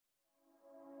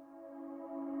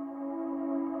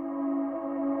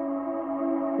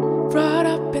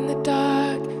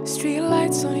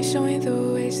Streetlights only showing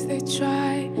the ways they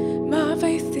try. My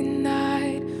faith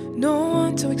denied. No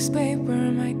one to explain where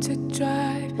am I to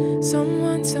drive.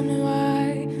 Someone tell me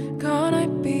why can't I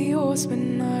be yours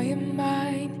when I am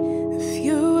mine? If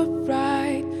you were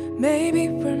right, maybe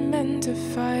we're meant to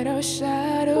fight our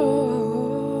shadows.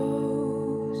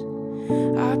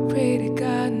 I pray to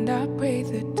God and I pray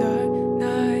the dark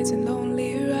nights and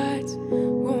lonely rides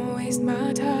won't waste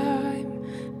my time.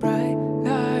 Bright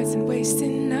lights and wasted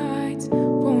nights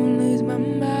won't lose my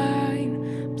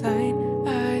mind. Blind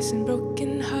eyes and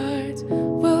broken hearts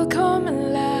will come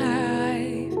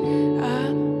alive.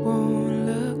 I won't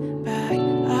look back,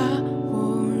 I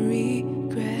won't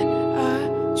regret.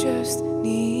 I just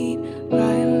need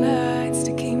bright lights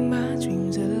to keep my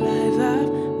dreams alive. I've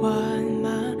won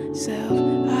myself,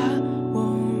 I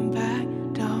won't back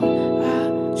down.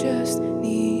 I just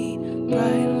need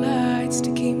bright lights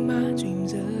to keep my